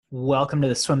Welcome to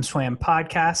the SwimSwam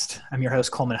podcast. I'm your host,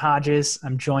 Coleman Hodges.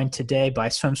 I'm joined today by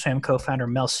SwimSwam co-founder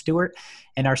Mel Stewart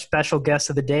and our special guest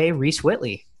of the day, Reece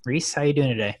Whitley. Reece, how are you doing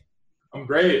today? I'm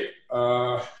great.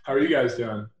 How are you guys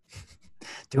doing?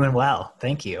 Doing well.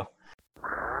 Thank you.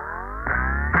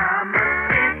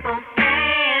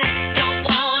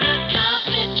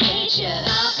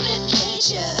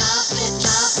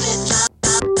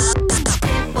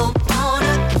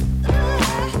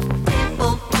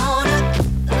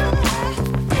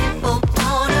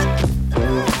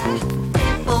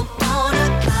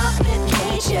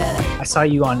 I saw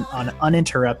you on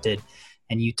Uninterrupted,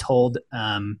 and you told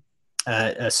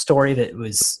a story that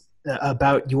was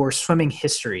about your swimming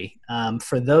history.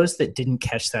 For those that didn't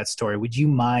catch that story, would you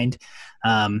mind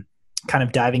kind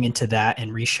of diving into that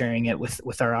and resharing it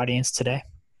with our audience today?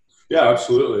 Yeah,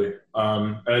 absolutely.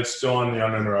 And it's still on the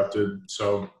Uninterrupted,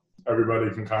 so everybody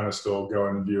can kind of still go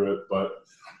and view it. But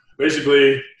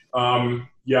basically,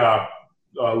 Leah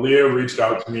reached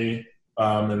out to me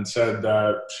and said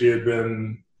that she had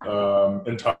been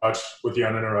in touch with the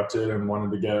Uninterrupted and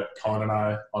wanted to get Colin and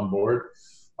I on board.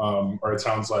 Or it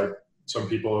sounds like some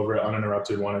people over at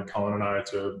Uninterrupted wanted Colin and I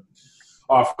to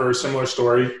offer a similar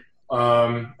story.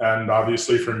 And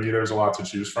obviously for me, there's a lot to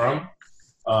choose from.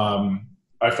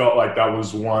 I felt like that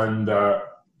was one that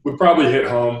would probably hit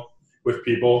home with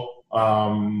people.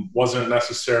 Wasn't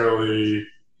necessarily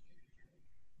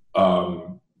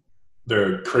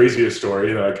the craziest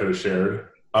story that I could have shared.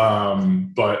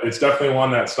 But it's definitely one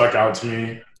that stuck out to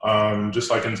me. Just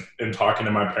like in talking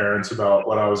to my parents about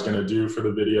what I was going to do for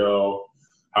the video,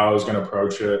 how I was going to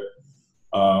approach it,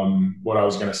 what I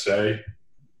was going to say.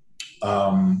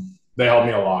 They helped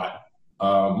me a lot.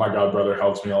 My godbrother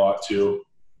helped me a lot too.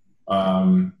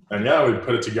 And yeah, we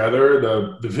put it together.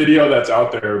 The video that's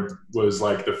out there was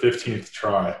like the 15th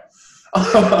try.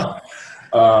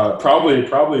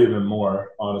 Probably even more,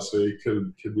 honestly.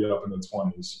 Could be up in the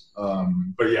 20s.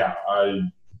 But yeah,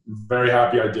 I'm very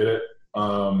happy I did it.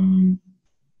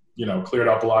 Cleared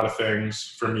up a lot of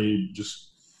things for me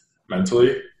just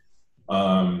mentally.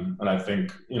 And I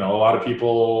think, a lot of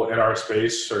people in our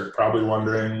space are probably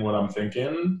wondering what I'm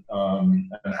thinking,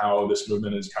 and how this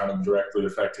movement is kind of directly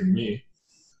affecting me.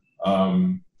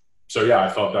 So yeah, I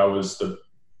felt that was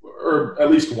or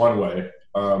at least one way,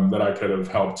 that I could have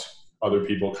helped other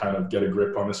people kind of get a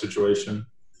grip on the situation.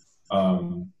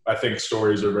 I think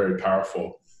stories are very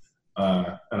powerful,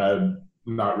 and I'm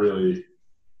not really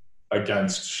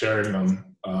against sharing them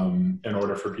in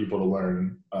order for people to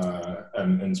learn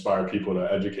and inspire people to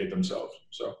educate themselves.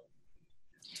 So,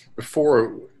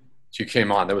 before you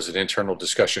came on, there was an internal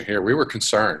discussion here. We were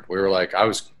concerned. We were like,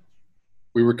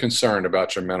 we were concerned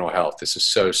about your mental health. This is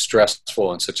so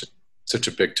stressful and such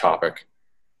a big topic.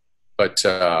 But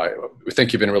we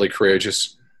think you've been really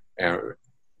courageous, and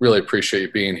really appreciate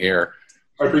you being here.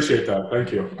 I appreciate that.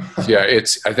 Thank you. Yeah,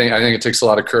 I think it takes a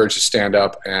lot of courage to stand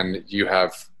up, and you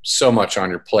have so much on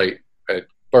your plate. At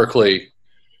Berkeley,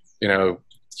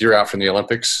 you're out from the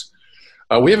Olympics.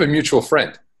 We have a mutual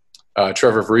friend,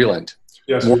 Trevor Vreeland.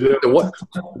 Yes, we do.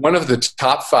 One of the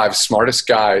top 5 smartest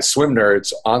guys, swim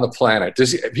nerds on the planet.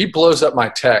 He blows up my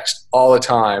text all the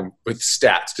time with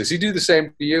stats. Does he do the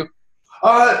same to you?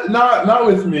 Not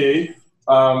with me.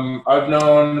 I've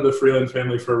known the Freeland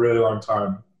family for a really long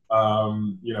time.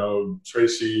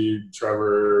 Tracy,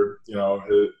 Trevor,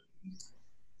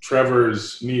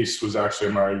 Trevor's niece was actually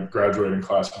in my graduating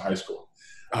class in high school.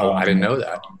 Oh, I didn't know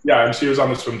that. Yeah, and she was on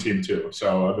the swim team too.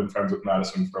 So I've been friends with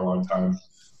Madison for a long time.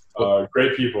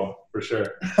 Great people, for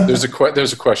sure. There's a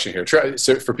question here.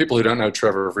 So for people who don't know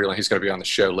Trevor Vreeland, he's going to be on the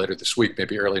show later this week,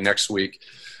 maybe early next week.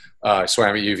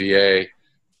 Swam at UVA.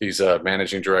 He's a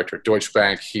managing director at Deutsche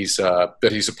Bank.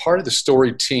 But he's a part of the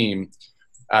storied team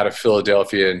out of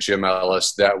Philadelphia and Jim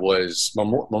Ellis that was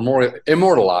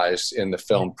immortalized in the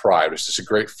film Pride, which is a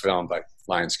great film by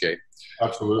Lionsgate.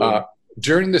 Absolutely.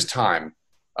 During this time,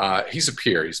 he's a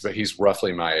peer. He's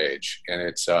roughly my age,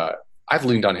 and I've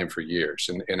leaned on him for years,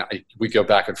 and we go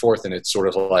back and forth, and it's sort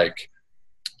of like,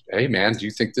 "Hey, man, do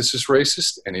you think this is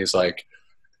racist?" And he's like,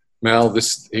 Mel,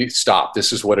 stop.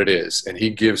 This is what it is. And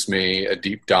he gives me a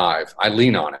deep dive. I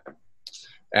lean on him.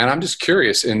 And I'm just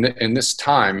curious, in this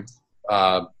time,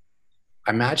 I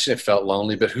imagine it felt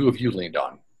lonely, but who have you leaned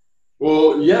on?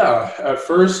 Well, yeah, at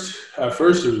first it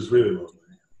was really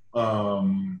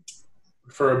lonely.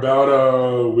 For about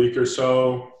a week or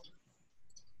so,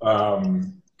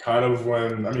 kind of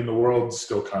when, the world's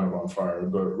still kind of on fire,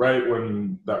 but right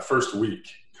when that first week,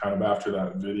 kind of after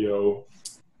that video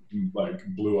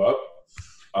blew up,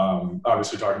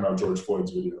 obviously talking about George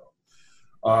Floyd's video,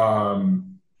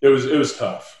 it was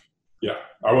tough. Yeah,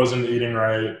 I wasn't eating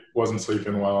right, wasn't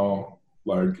sleeping well,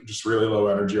 like just really low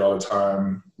energy all the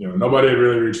time. Nobody had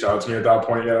really reached out to me at that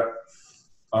point yet.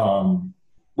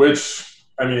 Which,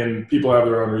 I mean, people have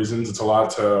their own reasons. It's a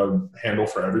lot to handle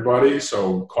for everybody.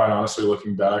 So quite honestly,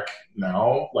 looking back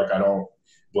now, like I don't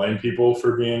blame people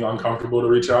for being uncomfortable to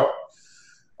reach out.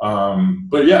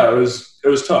 But yeah, it was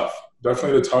tough.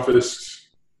 Definitely the toughest,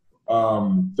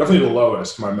 definitely the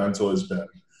lowest my mental has been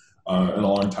in a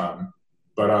long time.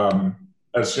 But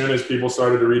as soon as people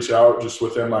started to reach out just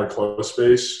within my close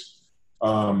space,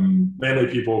 mainly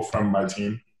people from my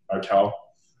team at Cal,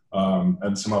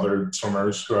 and some other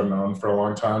swimmers who I've known for a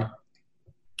long time,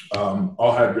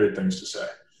 all had great things to say.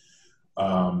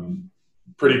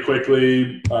 Pretty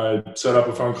quickly, I set up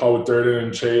a phone call with Durden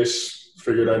and Chase,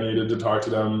 figured I needed to talk to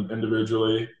them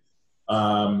individually.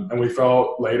 And we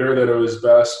felt later that it was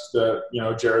best that,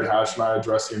 Jared Hatch and I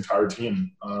addressed the entire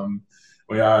team.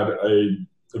 We had a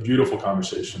beautiful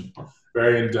conversation,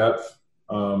 very in-depth,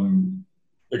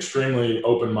 extremely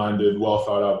open-minded,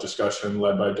 well-thought-out discussion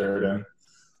led by Durden.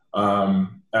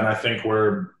 And I think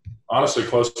we're honestly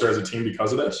closer as a team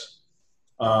because of this.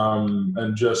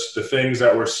 And just the things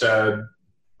that were said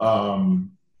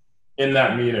in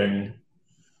that meeting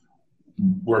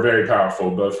were very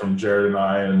powerful, both from Jared and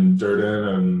I and Durden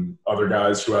and other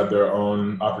guys who had their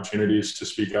own opportunities to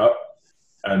speak up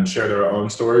and share their own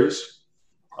stories.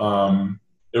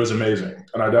 It was amazing.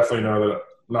 And I definitely know that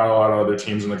not a lot of other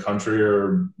teams in the country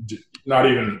are not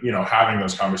even, having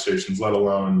those conversations, let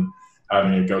alone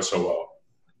having it go so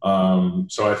well.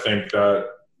 So I think that,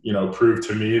 proved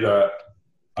to me that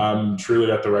I'm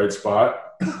truly at the right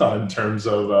spot in terms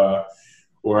of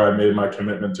where I made my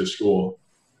commitment to school.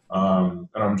 And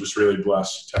I'm just really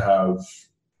blessed to have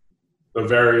a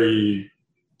very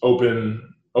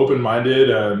open-minded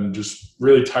and just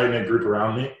really tight-knit group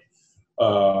around me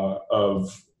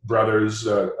of brothers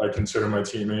that I consider my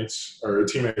teammates, or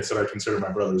teammates that I consider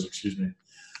my brothers, excuse me.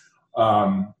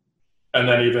 And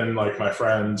then even like my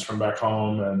friends from back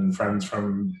home and friends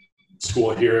from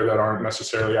school here that aren't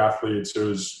necessarily athletes. It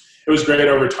was great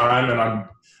over time. And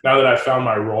now that I've found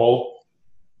my role,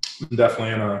 I'm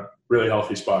definitely in a really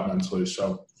healthy spot mentally.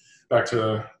 So back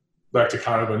to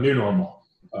kind of a new normal.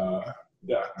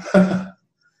 Yeah. I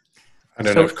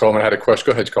don't know if Coleman had a question.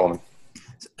 Go ahead, Coleman.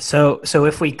 So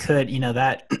if we could,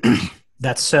 that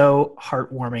that's so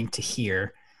heartwarming to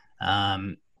hear.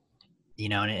 And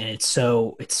it's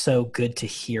so good to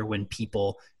hear when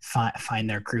people find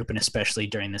their group, and especially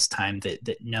during this time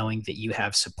that knowing that you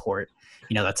have support,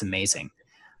 that's amazing.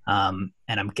 And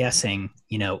I'm guessing,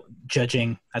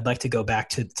 judging, I'd like to go back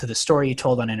to the story you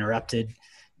told on Interrupted.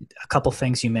 A couple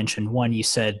things you mentioned. One, you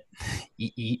said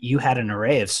you had an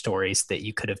array of stories that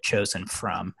you could have chosen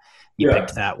from. You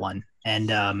picked that one.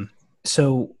 And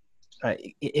so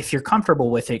if you're comfortable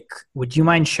with it, would you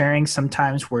mind sharing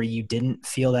sometimes where you didn't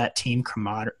feel that team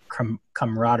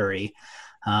camaraderie,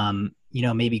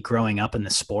 maybe growing up in the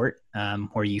sport,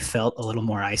 where you felt a little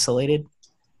more isolated?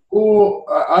 Well,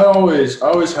 I always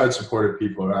had supportive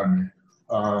people around me.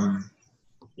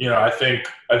 I think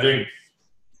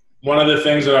one of the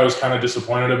things that I was kind of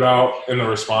disappointed about in the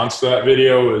response to that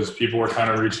video is people were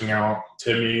kind of reaching out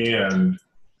to me and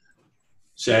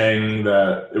saying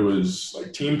that it was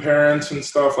like team parents and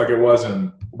stuff. Like it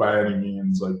wasn't by any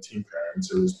means like team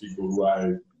parents. It was people who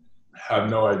I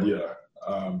have no idea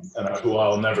and who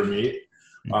I'll never meet.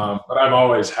 But I've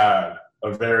always had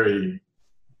a very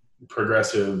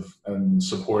progressive and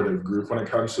supportive group when it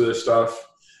comes to this stuff.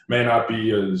 May not be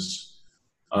as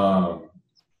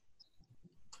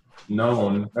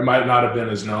known. It might not have been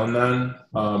as known then,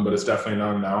 but it's definitely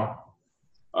known now.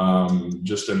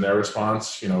 Just in their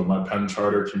response, my Penn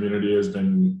Charter community has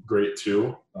been great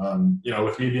too.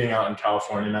 With me being out in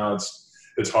California now,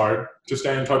 it's hard to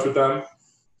stay in touch with them.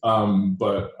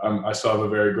 But I still have a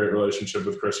very great relationship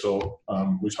with Crystal.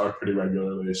 We talk pretty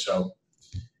regularly. So,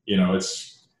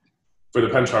 it's for the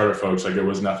Penn Charter folks, like it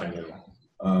was nothing new.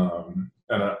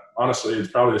 And honestly, it's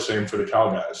probably the same for the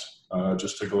Cal guys. It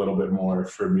just took a little bit more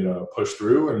for me to push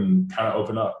through and kind of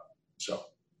open up. So.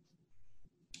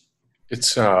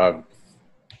 It's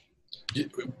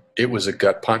it was a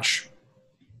gut punch.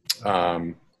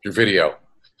 Your video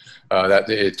that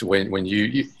it when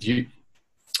you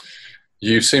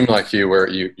seemed like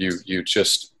you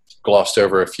just glossed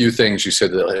over a few things. You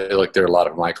said that like there are a lot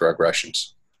of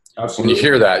microaggressions. Absolutely. When you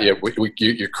hear that,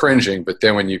 you're cringing. But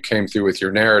then when you came through with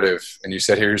your narrative and you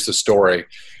said, "Here's the story,"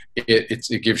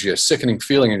 it gives you a sickening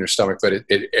feeling in your stomach. But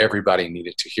everybody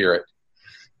needed to hear it.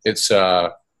 It's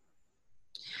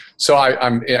So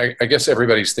I guess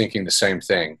everybody's thinking the same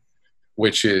thing,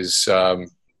 which is, have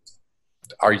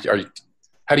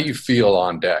how do you feel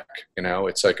on deck? You know,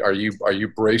 it's like, are you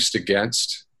braced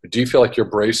against? Do you feel like you're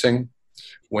bracing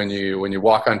when you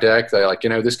walk on deck? That like, you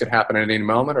know, this could happen at any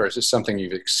moment, or is this something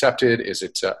you've accepted? Is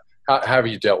it how have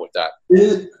you dealt with that?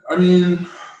 I mean,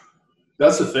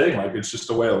 that's the thing. Like, it's just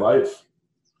a way of life.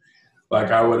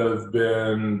 Like, I would have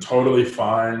been totally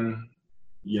fine,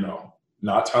 you know,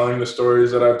 not telling the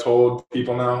stories that I've told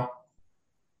people now.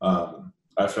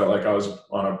 I felt like I was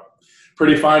on a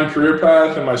pretty fine career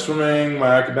path in my swimming.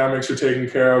 My academics are taken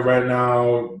care of right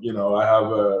now. You know, I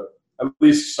have at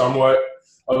least somewhat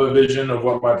of a vision of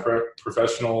what my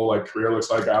professional like career looks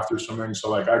like after swimming. So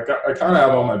like I kind of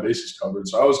have all my bases covered.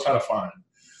 So I was kind of fine.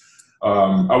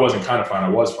 I wasn't kind of fine. I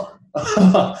was fine.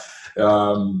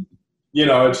 You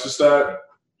know, it's just that,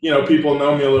 you know, people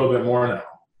know me a little bit more now.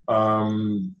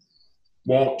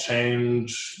 Won't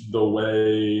change the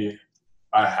way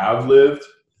I have lived,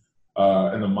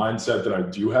 and the mindset that I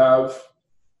do have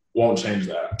won't change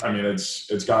that. I mean,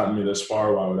 it's gotten me this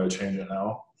far. Why would I change it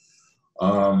now?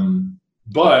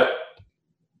 But,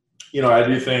 you know, I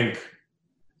do think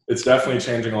it's definitely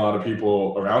changing a lot of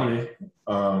people around me.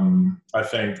 I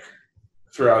think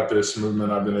throughout this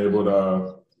movement, I've been able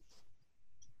to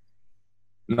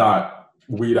not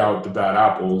weed out the bad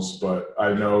apples, but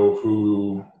I know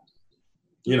who,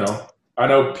 you know, I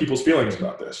know people's feelings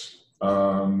about this.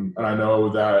 And I know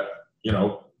that, you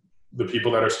know, the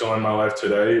people that are still in my life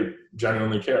today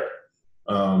genuinely care.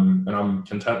 And I'm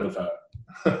content with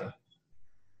that.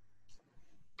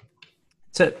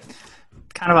 So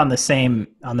kind of on the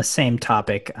same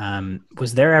topic,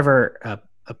 was there ever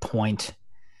a point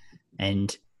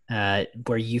and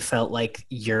where you felt like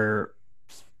you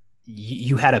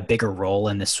had a bigger role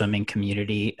in the swimming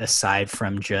community aside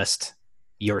from just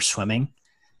your swimming?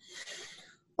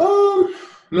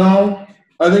 No,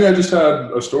 I think I just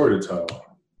had a story to tell.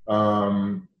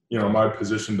 You know, my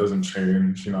position doesn't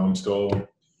change. You know, I'm still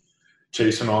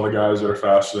chasing all the guys that are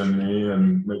faster than me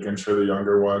and making sure the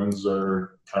younger ones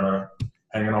are kind of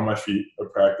hanging on my feet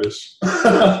at practice.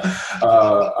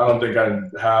 I don't think I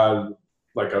had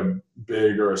like a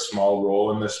big or a small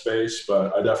role in this space,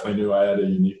 but I definitely knew I had a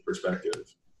unique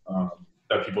perspective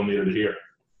that people needed to hear.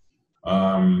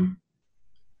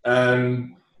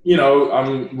 And, you know,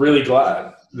 I'm really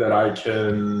glad that I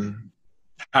can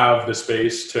have the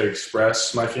space to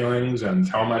express my feelings and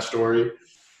tell my story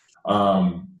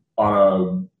on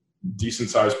a decent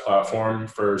sized platform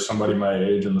for somebody my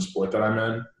age in the sport that I'm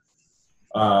in.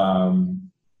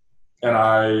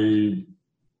 And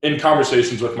in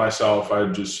conversations with myself, I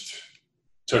just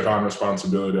took on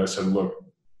responsibility. I said, look,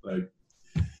 like,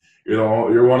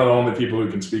 you're one of the only people who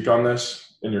can speak on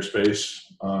this in your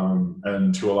space,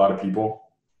 and to a lot of people.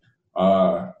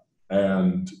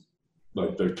 And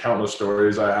like the countless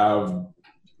stories I have,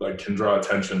 like, can draw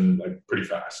attention like pretty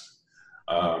fast.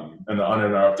 And the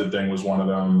uninterrupted thing was one of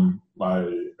them. My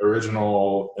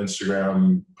original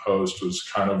Instagram post was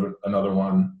kind of another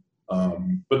one.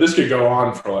 But this could go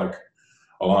on for like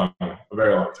a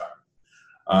very long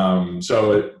time.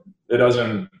 So it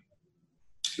doesn't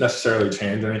necessarily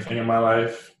change anything in my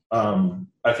life.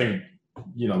 I think,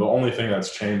 you know, the only thing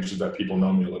that's changed is that people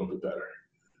know me a little bit better.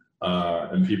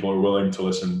 And people are willing to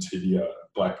listen to the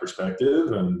Black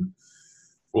perspective and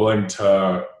willing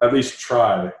to at least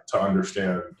try to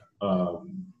understand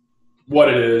what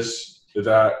it is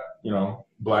that, you know,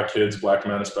 Black kids, Black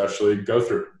men especially, go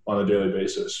through on a daily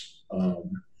basis.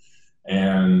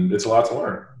 And it's a lot to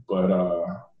learn, but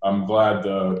I'm glad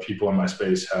the people in my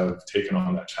space have taken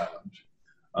on that challenge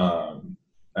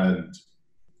and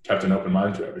kept an open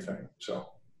mind to everything. So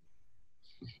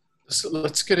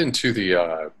let's get into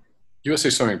the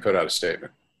USA Swimming put out a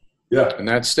statement. Yeah. And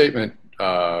that statement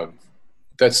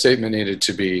needed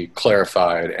to be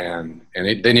clarified, and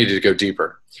they needed to go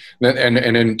deeper. And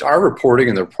in our reporting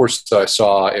and the reports that I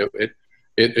saw,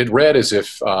 it read as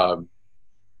if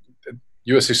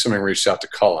USA Swimming reached out to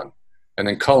Cullen, and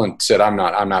then Cullen said, "I'm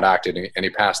not acting," and he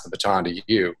passed the baton to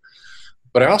you.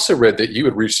 But I also read that you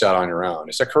had reached out on your own.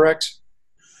 Is that correct?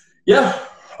 Yeah,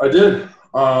 I did.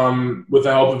 With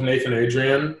the help of Nathan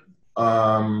Adrian.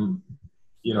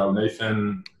 You know,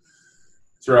 Nathan,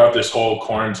 throughout this whole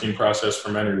quarantine process,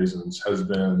 for many reasons, has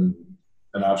been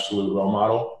an absolute role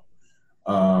model.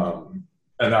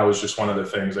 And that was just one of the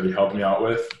things that he helped me out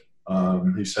with.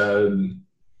 He said,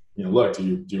 you know, look,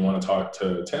 do you want to talk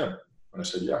to Tim? And I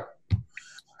said, yeah.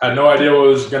 I had no idea what it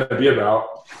was going to be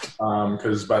about,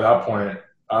 because by that point,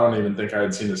 I don't even think I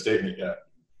had seen the statement yet.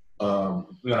 And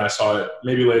then I saw it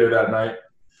maybe later that night.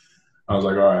 I was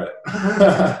like, all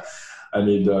right. I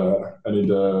need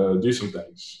to do some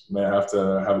things. May have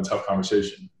to have a tough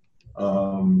conversation.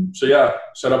 So yeah,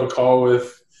 set up a call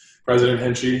with President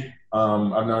Hinchy.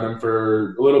 I've known him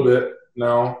for a little bit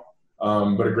now,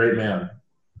 but a great man.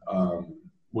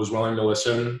 Was willing to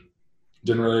listen,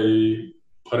 didn't really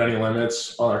put any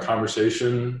limits on our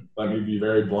conversation, let me be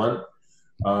very blunt,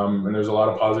 and there's a lot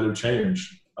of positive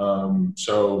change.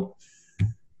 So,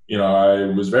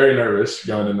 I was very nervous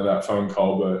going into that phone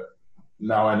call, but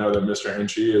now I know that Mr.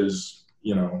 Hinchy is,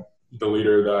 the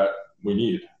leader that we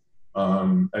need.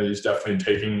 And he's definitely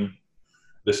taking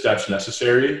the steps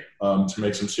necessary to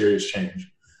make some serious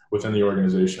change within the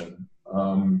organization.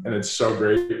 And it's so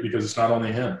great because it's not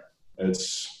only him,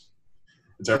 it's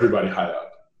everybody high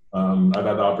up. I've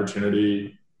had the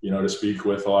opportunity, to speak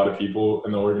with a lot of people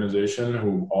in the organization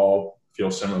who all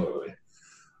feel similarly.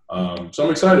 So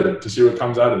I'm excited to see what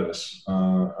comes out of this.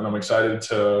 And I'm excited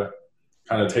to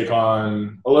kind of take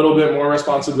on a little bit more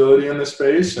responsibility in this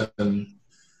space and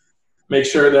make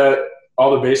sure that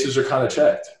all the bases are kind of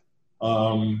checked.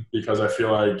 Because I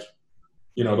feel like,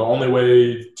 the only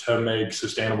way to make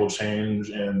sustainable change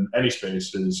in any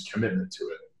space is commitment to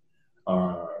it.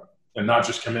 And not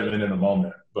just commitment in a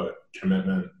moment, but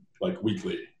commitment like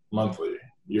weekly, monthly,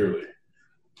 yearly.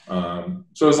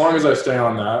 So as long as I stay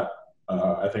on that,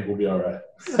 I think we'll be all right.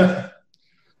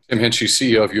 Tim Hinchy,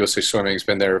 CEO of USA Swimming, has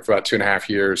been there for about 2.5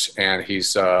 years, and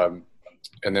he's and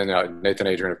then Nathan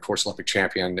Adrian, of course, Olympic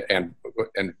champion, and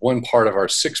one part of our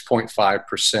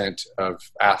 6.5%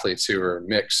 of athletes who are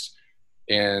mixed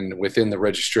within the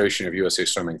registration of USA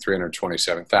Swimming,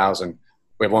 327,000.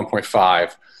 We have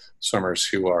 1.5 swimmers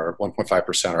who are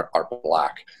 1.5% are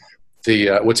black.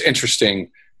 What's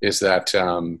interesting is that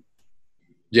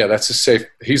that's a safe.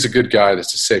 He's a good guy.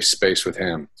 That's a safe space with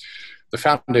him. The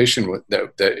foundation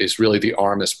that is really the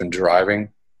arm that's been driving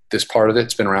this part of it.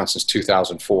 It's been around since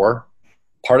 2004.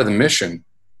 Part of the mission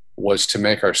was to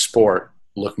make our sport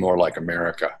look more like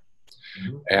America.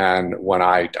 Mm-hmm. And when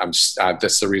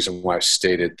that's the reason why I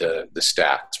stated the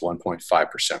stats: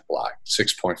 1.5% black,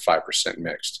 6.5%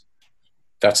 mixed.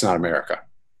 That's not America.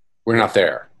 We're not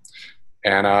there.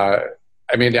 And I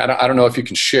don't know if you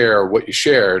can share what you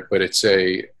shared, but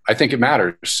I think it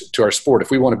matters to our sport. If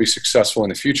we want to be successful in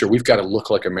the future, we've got to look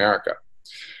like America.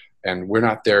 And we're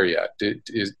not there yet.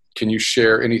 Can you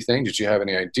share anything? Did you have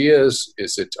any ideas?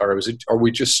 Are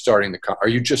you just starting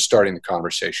the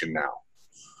conversation now?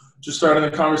 Just starting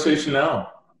the conversation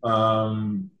now.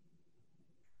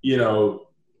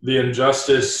 The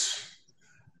injustice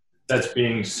that's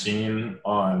being seen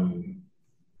on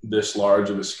this large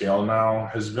of a scale now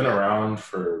has been around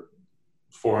for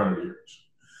 400 years.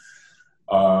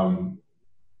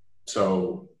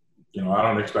 So, I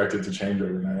don't expect it to change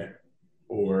overnight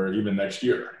or even next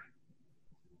year.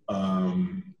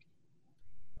 I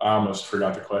almost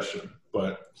forgot the question,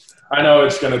 but I know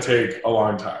it's going to take a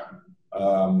long time.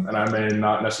 And I may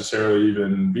not necessarily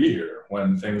even be here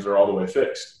when things are all the way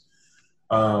fixed.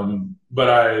 But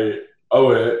I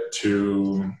owe it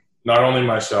to not only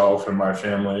myself and my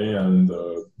family and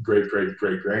the great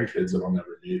grandkids that I'll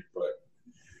never meet, but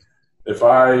if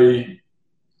I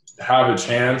have a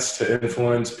chance to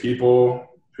influence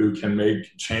people who can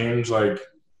make change like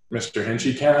Mr.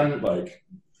 Hinchy can,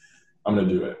 I'm going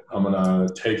to do it. I'm going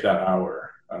to take that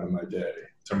hour out of my day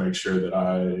to make sure that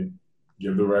I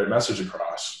give the right message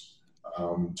across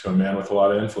to a man with a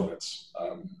lot of influence.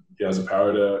 He has the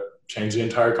power to change the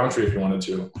entire country if he wanted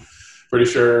to. Pretty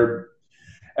sure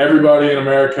everybody in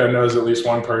America knows at least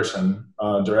one person,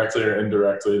 directly or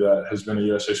indirectly, that has been a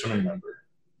USA Swimming member.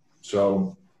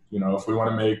 So, if we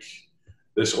want to make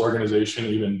this organization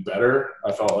even better,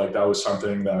 I felt like that was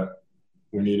something that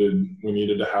we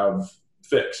needed to have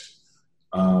fixed.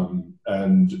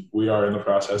 And we are in the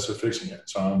process of fixing it.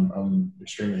 So I'm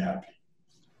extremely happy.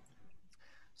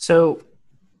 So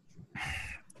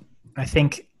I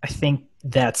think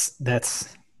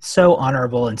that's so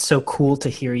honorable and so cool to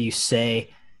hear you say.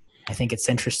 I think it's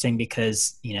interesting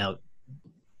because,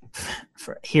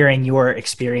 for hearing your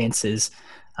experiences,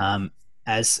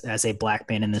 as a black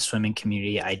man in the swimming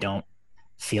community, I don't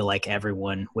feel like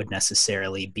everyone would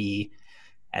necessarily be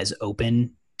as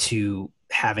open to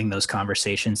having those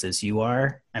conversations as you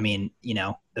are. I mean,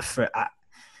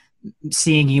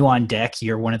 seeing you on deck,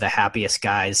 you're one of the happiest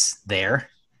guys there.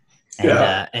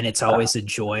 And, and it's always a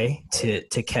joy to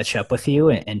catch up with you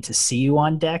and to see you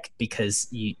on deck because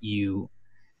I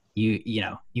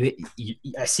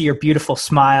see your beautiful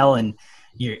smile and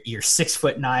you're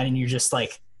 6'9" and you're just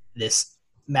like this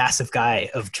massive guy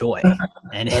of joy,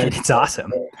 and it's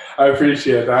awesome. I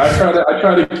appreciate that. I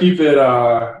try to keep it.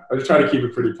 I just try to keep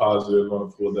it pretty positive on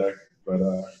the pool deck. But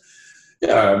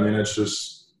it's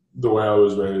just the way I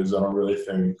was raised. I don't really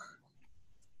think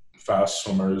fast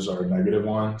swimmers are negative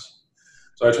ones.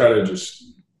 So I try to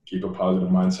just keep a positive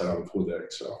mindset on the pool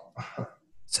deck. So,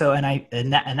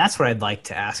 and that's what I'd like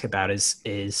to ask about is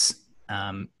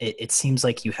it seems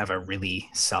like you have a really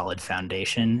solid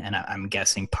foundation, and I'm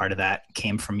guessing part of that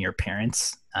came from your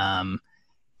parents. You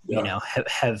know,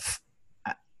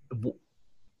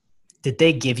 did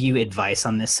they give you advice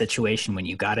on this situation when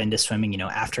you got into swimming? You know,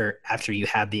 after you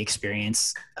had the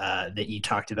experience that you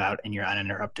talked about in your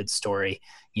uninterrupted story,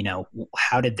 you know,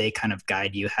 how did they kind of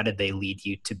guide you? How did they lead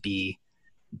you to be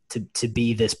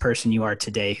this person you are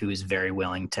today, who is very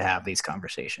willing to have these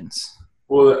conversations?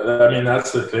 Well, I mean,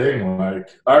 that's the thing. Like,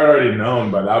 I already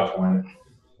known by that point.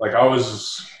 Like, I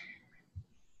was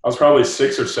probably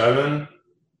 6 or 7,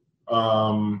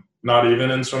 not even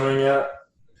in swimming yet,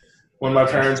 when my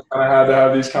parents kind of had to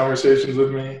have these conversations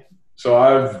with me. So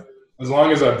as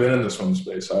long as I've been in the swim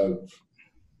space, I've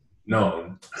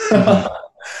known.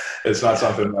 It's not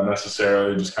something that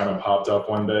necessarily just kind of popped up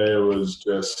one day. It was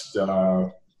just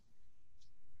the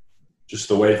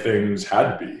way things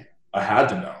had to be. I had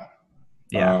to know.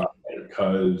 Yeah.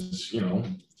 Because, you know,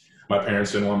 my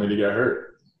parents didn't want me to get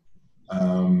hurt.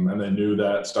 And they knew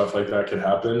that stuff like that could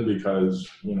happen because,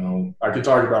 you know, I could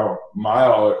talk about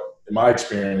my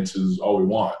experiences all we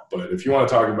want, but if you want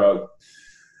to talk about,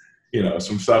 you know,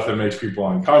 some stuff that makes people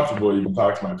uncomfortable, you can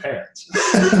talk to my parents.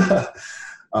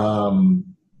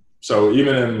 So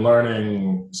even in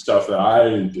learning stuff that I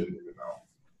didn't even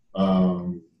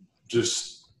know,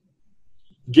 just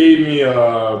gave me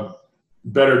a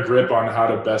better grip on how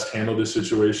to best handle this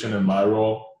situation in my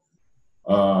role.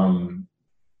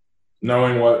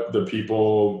 Knowing what the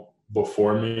people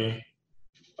before me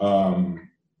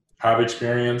have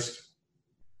experienced,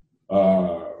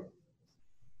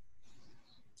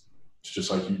 it's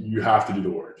just like you have to do the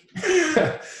work.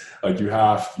 Like you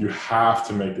have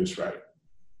to make this right,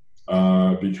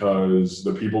 because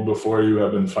the people before you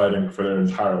have been fighting for their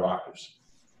entire lives,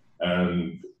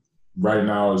 and right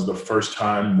now is the first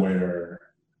time where,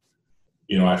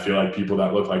 you know, I feel like people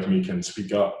that look like me can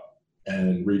speak up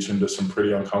and reach into some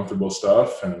pretty uncomfortable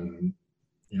stuff and,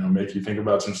 you know, make you think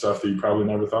about some stuff that you probably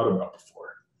never thought about before.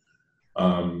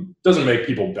 Doesn't make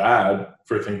people bad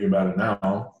for thinking about it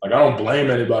now. Like, I don't blame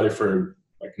anybody for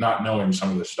like not knowing some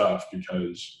of this stuff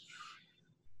because,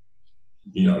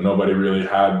 you know, nobody really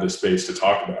had the space to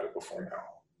talk about it before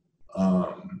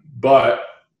now. But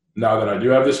now that I do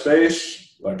have the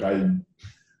space, like, I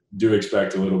do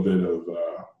expect a little bit of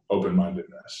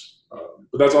open-mindedness.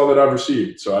 But that's all that I've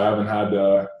received, so I haven't had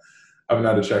to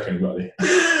check anybody.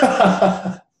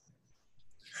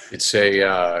 It's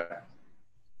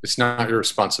not your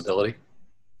responsibility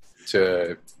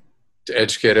to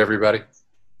educate everybody,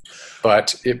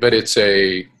 but it's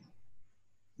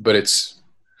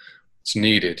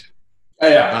needed.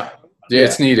 Yeah.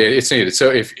 It's needed. It's needed.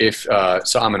 So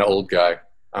so I'm an old guy.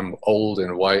 I'm old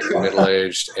and white and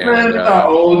middle-aged. And, Man, not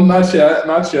old. Not yet.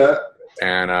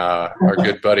 And our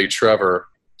good buddy Trevor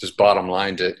just bottom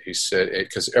lined it. He said,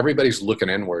 because everybody's looking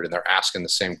inward and they're asking the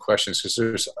same questions because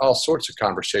there's all sorts of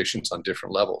conversations on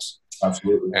different levels.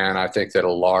 Absolutely. And I think that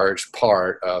a large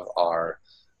part of our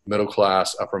middle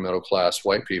class, upper middle class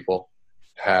white people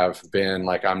have been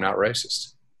like, I'm not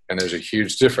racist. And there's a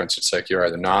huge difference. It's like you're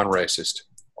either non-racist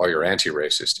or you're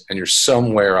anti-racist. And you're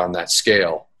somewhere on that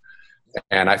scale.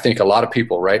 And I think a lot of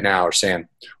people right now are saying,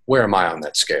 where am I on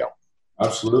that scale?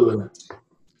 Absolutely.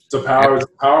 It's a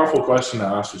powerful question to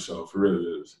ask yourself. It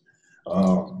really is.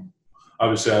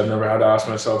 Obviously, I've never had to ask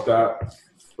myself that.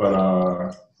 But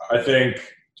I think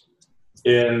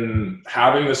in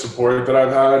having the support that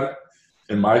I've had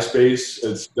in my space,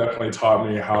 it's definitely taught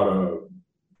me how to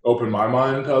open my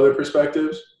mind to other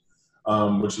perspectives,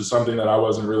 which is something that I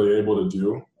wasn't really able to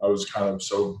do. I was kind of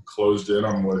so closed in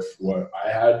on with what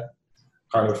I had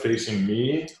kind of facing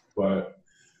me, but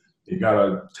you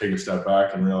gotta take a step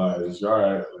back and realize, all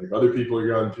right, like, other people are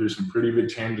going through some pretty big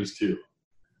changes too.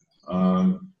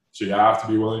 So you have to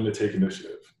be willing to take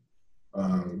initiative,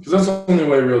 because that's the only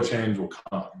way real change will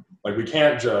come. Like, we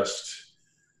can't just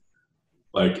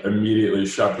like immediately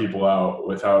shut people out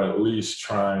without at least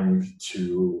trying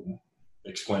to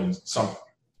explain something,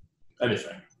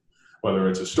 anything, whether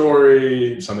it's a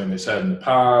story, something they said in the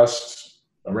past,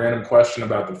 a random question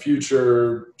about the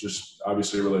future, just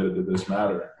obviously related to this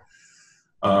matter.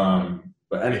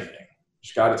 But anything,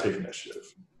 just got to take initiative,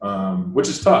 which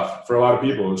is tough for a lot of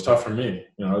people. It was tough for me.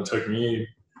 You know, it took me,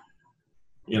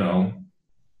 you know,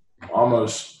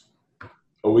 almost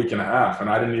a week and a half, and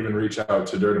I didn't even reach out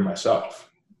to dirty myself.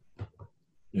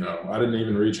 You know, I didn't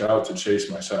even reach out to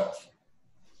chase myself.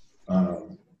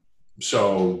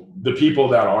 So the people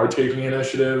that are taking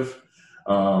initiative,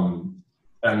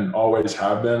 and always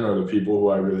have been, are the people who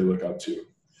I really look up to.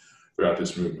 throughout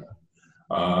this movement.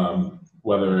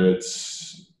 Whether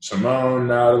it's Simone,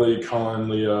 Natalie, Cullen,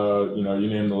 Leah, you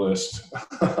name the list,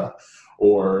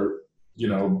 or,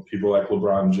 people like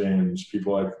LeBron James,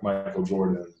 people like Michael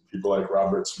Jordan, people like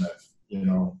Robert Smith,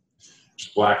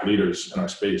 just Black leaders in our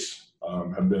space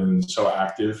have been so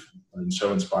active and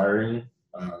so inspiring,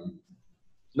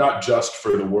 not just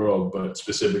for the world, but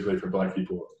specifically for Black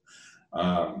people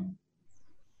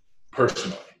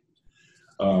personally,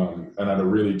 and at a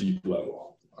really deep level.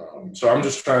 So I'm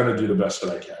just trying to do the best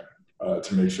that I can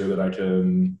to make sure that I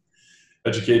can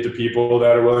educate the people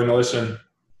that are willing to listen.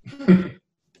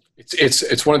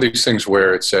 It's one of these things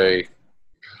where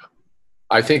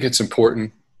I think it's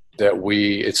important that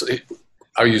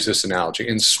I'll use this analogy.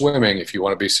 In swimming, if you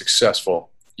want to be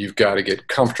successful, you've got to get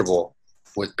comfortable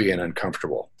with being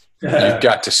uncomfortable. You've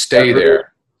got to stay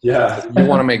there. Yeah. You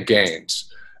want to make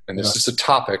gains. And this is a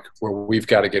topic where we've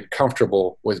got to get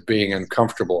comfortable with being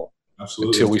uncomfortable.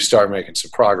 Absolutely. Until we start making some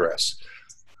progress.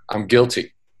 I'm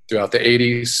guilty. Throughout the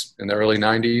 80s and the early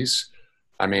 90s,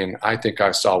 I think I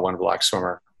saw one Black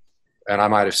swimmer, and I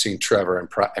might have seen Trevor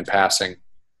in passing.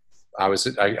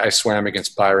 I swam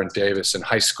against Byron Davis in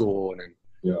high school and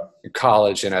in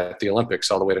college and at the Olympics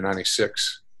all the way to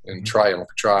 96 in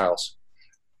Olympic trials.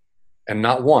 And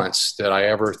not once did I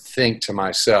ever think to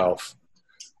myself,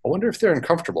 I wonder if they're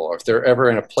uncomfortable or if they're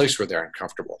ever in a place where they're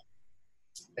uncomfortable.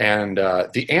 And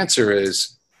the answer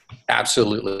is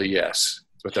absolutely yes.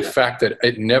 But the fact that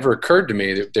it never occurred to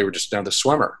me that they were just another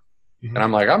swimmer. And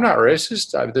I'm like, I'm not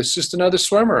racist. It's just another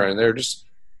swimmer. And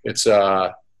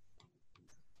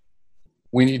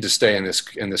we need to stay in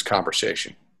this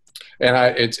conversation.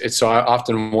 And so I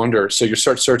often wonder, so you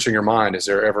start searching your mind,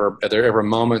 are there ever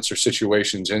moments or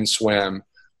situations in swim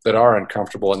that are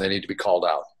uncomfortable and they need to be called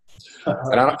out?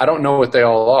 And I don't know what they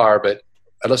all are, but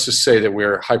let's just say that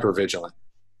we're hypervigilant.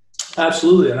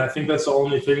 Absolutely. And I think that's the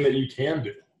only thing that you can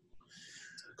do,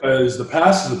 because the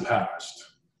past is the past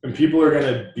and people are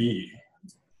going to be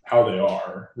how they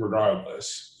are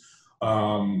regardless.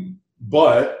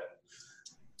 But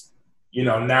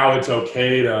now it's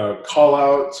okay to call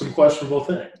out some questionable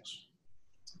things,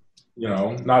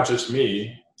 not just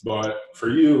me, but for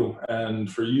you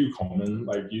and for you, Coleman,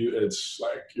 it's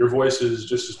like your voice is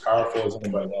just as powerful as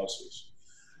anybody else's.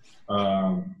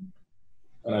 And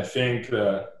I think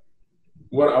that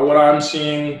what I'm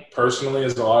seeing personally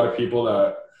is a lot of people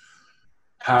that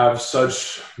have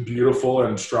such beautiful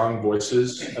and strong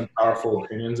voices and powerful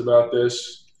opinions about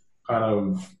this kind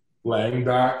of laying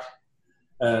back.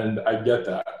 And I get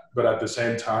that. But at the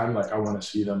same time, I want to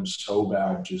see them so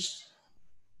bad just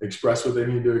express what they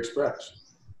need to express.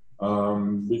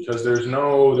 Because there's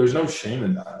no shame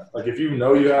in that. If you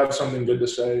know you have something good to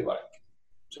say,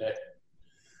 say it.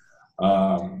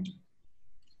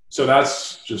 So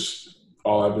that's just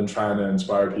all I've been trying to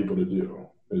inspire people to do,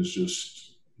 is just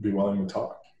be willing to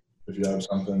talk if you have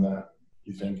something that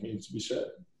you think needs to be said,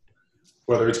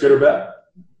 whether it's good or bad.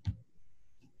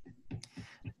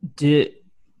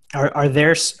 Are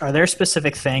there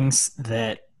specific things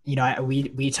that,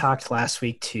 we talked last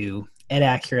week to Ed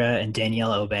Acura and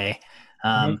Danielle Obey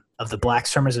of the Black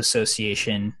Swimmers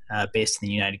Association based in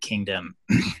the United Kingdom.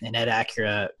 And Ed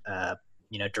Acura,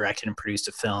 directed and produced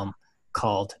a film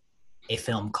called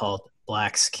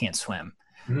Blacks Can't Swim.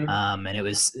 And it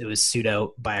was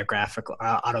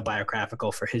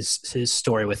autobiographical for his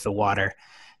story with the water.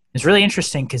 It's really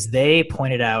interesting because they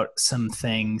pointed out some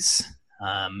things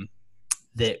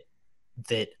that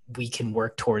we can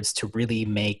work towards to really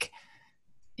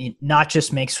not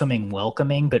just make swimming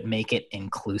welcoming, but make it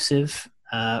inclusive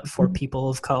for people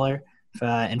of color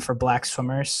and for Black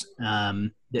swimmers.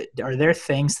 Are there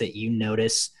things that you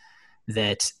notice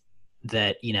that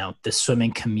the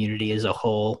swimming community as a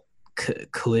whole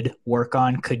could work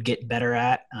on, could get better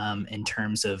at, in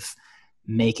terms of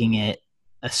making it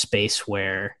a space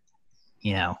where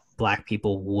Black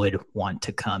people would want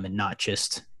to come and not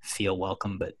just feel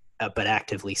welcome, but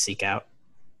actively seek out?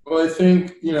 Well, I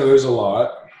think there's a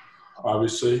lot,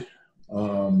 obviously,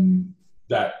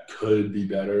 that could be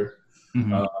better.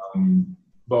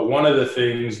 But one of the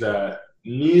things that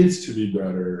needs to be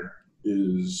better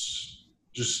is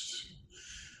just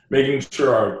making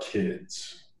sure our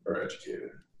kids are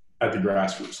educated at the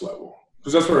grassroots level,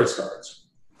 because that's where it starts.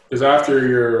 Because after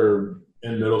you're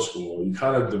in middle school, you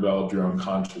kind of develop your own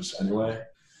conscience anyway.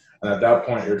 And at that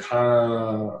point, you're kind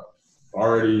of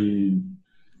already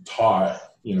taught,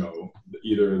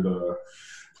 either the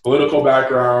political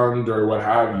background or what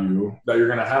have you that you're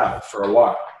going to have for a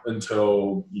while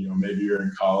until, maybe you're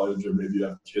in college or maybe you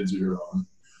have kids of your own.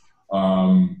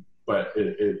 But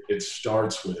it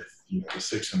starts with, the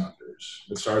 6 and unders.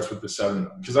 It starts with the 7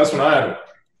 because that's when I had to learn,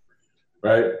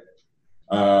 right?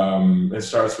 It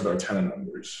starts with our 10 and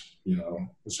unders.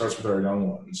 It starts with our young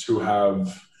ones who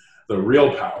have the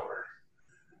real power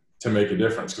to make a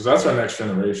difference, because that's our next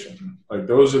generation. Like,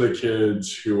 those are the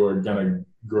kids who are gonna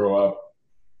grow up,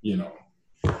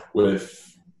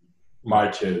 with my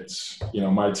kids.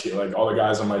 My team, like all the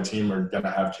guys on my team are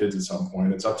gonna have kids at some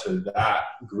point. It's up to that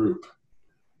group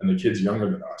and the kids younger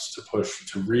than us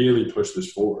to really push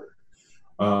this forward.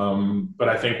 But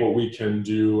I think what we can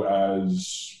do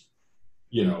as,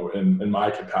 in my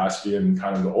capacity and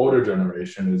kind of the older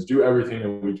generation, is do everything that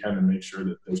we can to make sure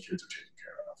that those kids are taken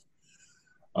care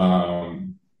of.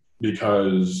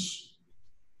 Because,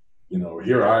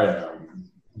 here I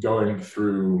am going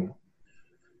through,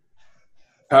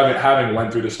 having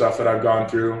went through the stuff that I've gone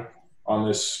through on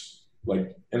this,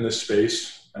 like in this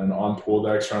space and on pool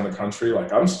decks around the country.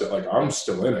 Like, I'm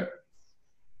still in it.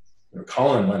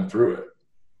 Colin went through it.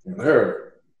 There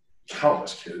are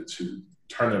countless kids who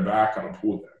turn their back on a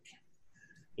pool deck,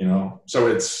 so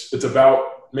it's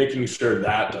about making sure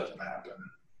that doesn't happen.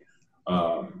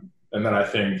 And then I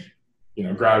think,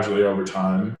 gradually over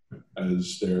time,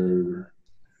 as they're,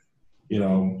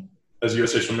 as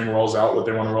USA Swimming rolls out what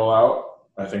they want to roll out,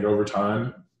 I think over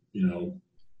time,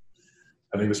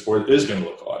 I think the sport is going to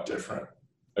look a lot different.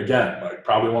 Again, like,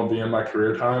 probably won't be in my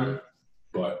career time,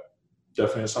 but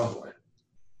definitely at some point.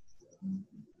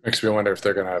 Makes me wonder if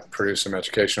they're going to produce some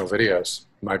educational videos.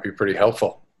 Might be pretty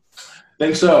helpful. I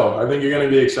think so. I think you're going to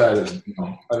be excited.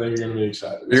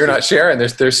 You're not sharing.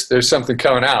 There's something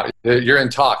coming out. You're in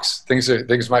talks. Things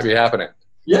might be happening.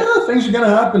 Yeah, things are going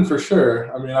to happen for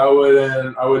sure. I mean, I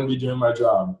wouldn't be doing my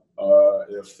job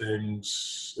if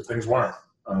things weren't.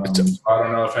 I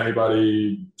don't know if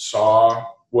anybody saw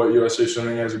what USA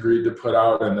Swimming has agreed to put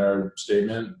out in their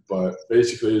statement, but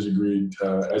basically has agreed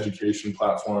to education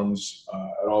platforms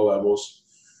at all levels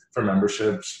for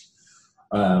memberships.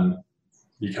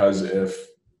 Because if,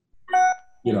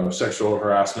 sexual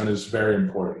harassment is very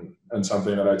important and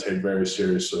something that I take very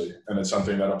seriously, and it's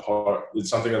something that's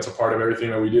a part of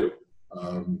everything that we do.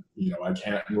 I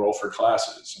can't enroll for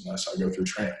classes unless I go through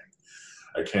training.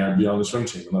 I can't be on the swim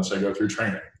team unless I go through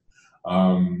training.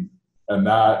 And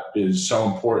that is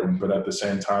so important, but at the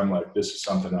same time, like, this is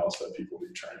something else that people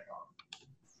need training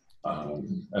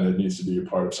on. And it needs to be a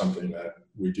part of something that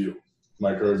we do.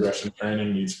 Microaggression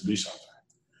training needs to be something.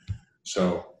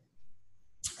 So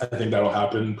I think that'll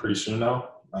happen pretty soon now.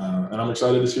 And I'm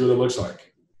excited to see what it looks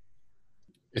like.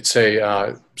 It's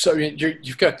so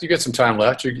you've got some time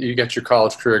left. You get your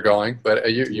college career going,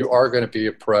 but you are going to be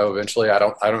a pro eventually. I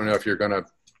don't know if you're going to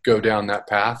go down that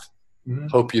path. Mm-hmm.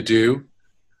 Hope you do.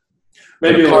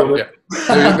 Maybe a little bit.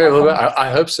 Yeah, maybe a little bit.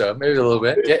 I hope so. Maybe a little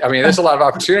bit. Yeah, I mean, there's a lot of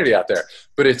opportunity out there,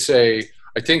 but I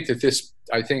think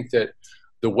that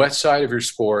the wet side of your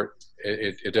sport,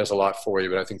 it does a lot for you,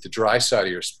 but I think the dry side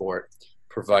of your sport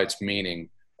provides meaning.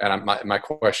 And my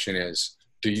question is,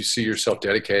 do you see yourself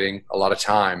dedicating a lot of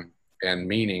time and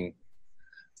meaning?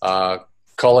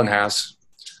 Colin has,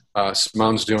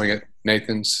 Simone's doing it.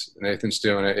 Nathan's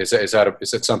doing it. Is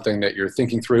that something that you're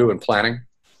thinking through and planning?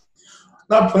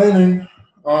 Not planning,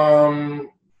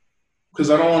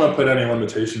 because I don't want to put any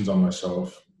limitations on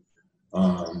myself.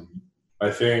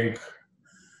 I think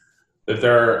that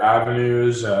there are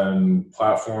avenues and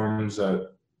platforms that,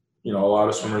 a lot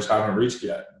of swimmers haven't reached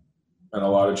yet, and a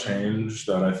lot of change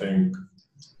that I think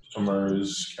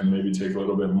swimmers can maybe take a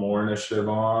little bit more initiative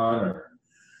on, or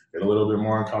get a little bit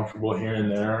more uncomfortable here and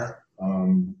there.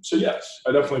 So yes,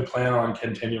 I definitely plan on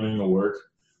continuing the work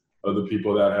of the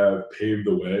people that have paved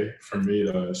the way for me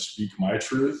to speak my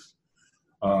truth.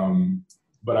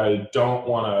 But I don't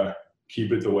want to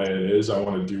keep it the way it is. I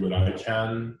want to do what I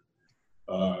can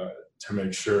to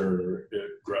make sure it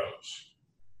grows.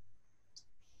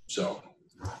 So.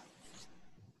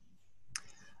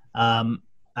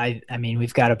 I mean,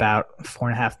 we've got about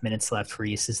 4.5 minutes left,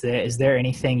 Reece. Is there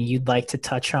anything you'd like to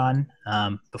touch on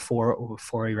before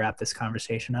we wrap this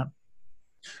conversation up?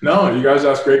 No, you guys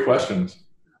asked great questions.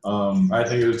 I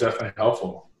think it was definitely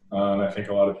helpful. And I think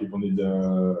a lot of people need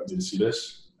to see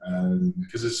this, and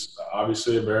because it's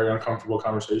obviously a very uncomfortable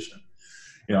conversation.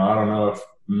 I don't know if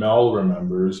Mel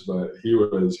remembers, but he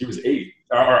was 8,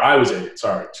 or I was 8.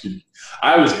 Sorry, excuse me.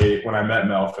 I was 8 when I met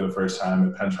Mel for the first time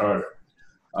at Penn Charter.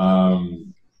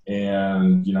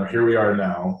 And here we are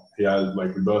now. We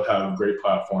both have great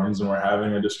platforms, and we're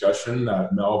having a discussion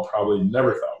that Mel probably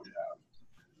never thought we'd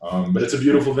have. But it's a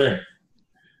beautiful thing.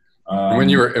 And when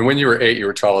you were 8, you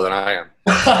were taller than I am.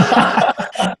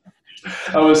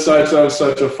 That was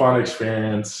such a fun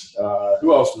experience.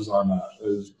 Who else was on that? It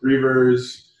was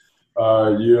Grievers,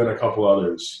 you and a couple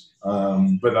others.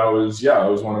 But that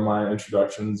was one of my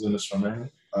introductions into swimming.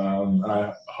 And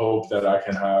I hope that I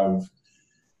can have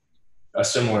a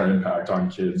similar impact on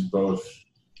kids, both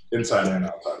inside and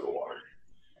outside of the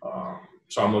water.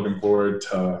 So I'm looking forward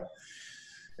to,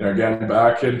 getting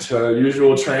back into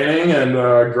usual training and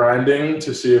grinding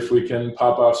to see if we can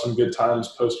pop off some good times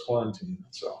post-quarantine.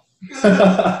 So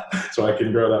I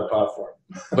can grow that platform.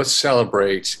 Let's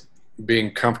celebrate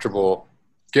being comfortable,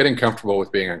 getting comfortable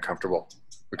with being uncomfortable,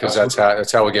 because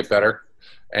that's how we get better.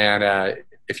 And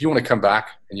if you want to come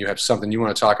back and you have something you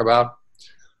want to talk about,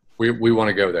 we want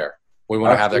to go there. We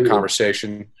want to have that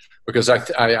conversation, because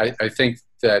I think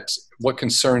that what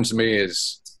concerns me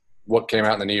is what came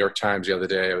out in the New York Times the other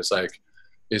day. It was like,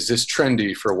 is this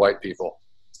trendy for white people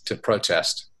to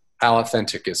protest? How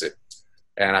authentic is it?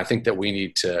 And I think that we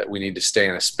need to stay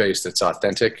in a space that's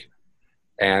authentic,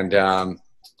 and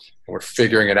we're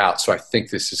figuring it out. So I think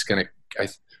this is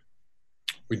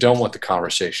we don't want the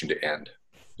conversation to end.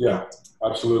 Yeah,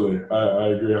 absolutely. I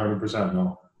agree 100%.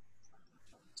 No.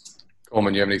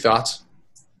 Coleman, you have any thoughts?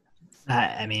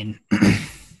 I mean,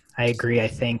 I agree. I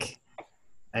think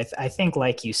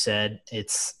like you said,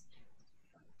 it's,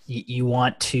 you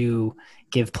want to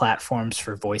give platforms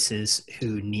for voices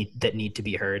that need to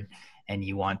be heard, and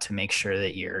you want to make sure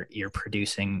that you're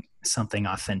producing something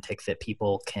authentic that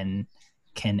people can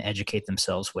educate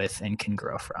themselves with and can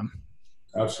grow from.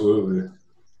 Absolutely.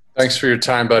 Thanks for your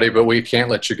time, buddy, but we can't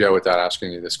let you go without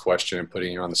asking you this question and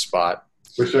putting you on the spot.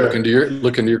 For sure.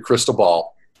 Look into your crystal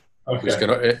ball. Okay. Who's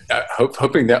gonna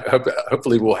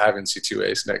hopefully we'll have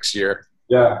NC2As next year.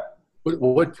 Yeah.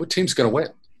 What team's gonna win?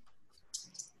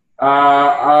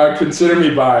 Consider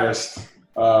me biased.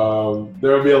 There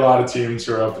will be a lot of teams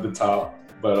who are up at the top,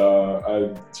 but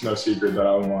it's no secret that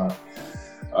I want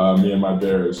me and my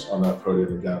Bears on that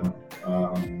podium again.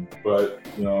 But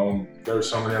there are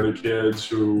so many other kids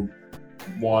who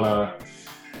want to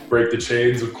break the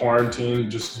chains of quarantine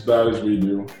just as bad as we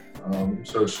do.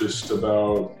 So it's just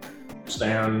about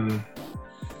staying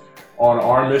on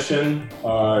our mission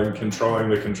and controlling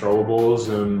the controllables,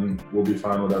 and we'll be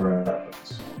fine whatever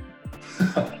happens.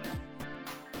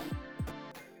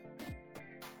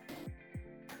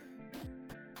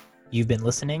 You've been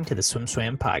listening to the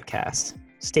SwimSwam podcast.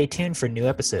 Stay tuned for new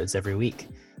episodes every week.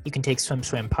 You can take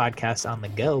SwimSwam podcast on the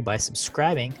go by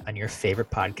subscribing on your favorite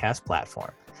podcast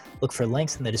platform. Look for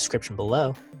links in the description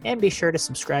below, and be sure to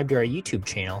subscribe to our YouTube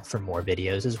channel for more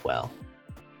videos as well.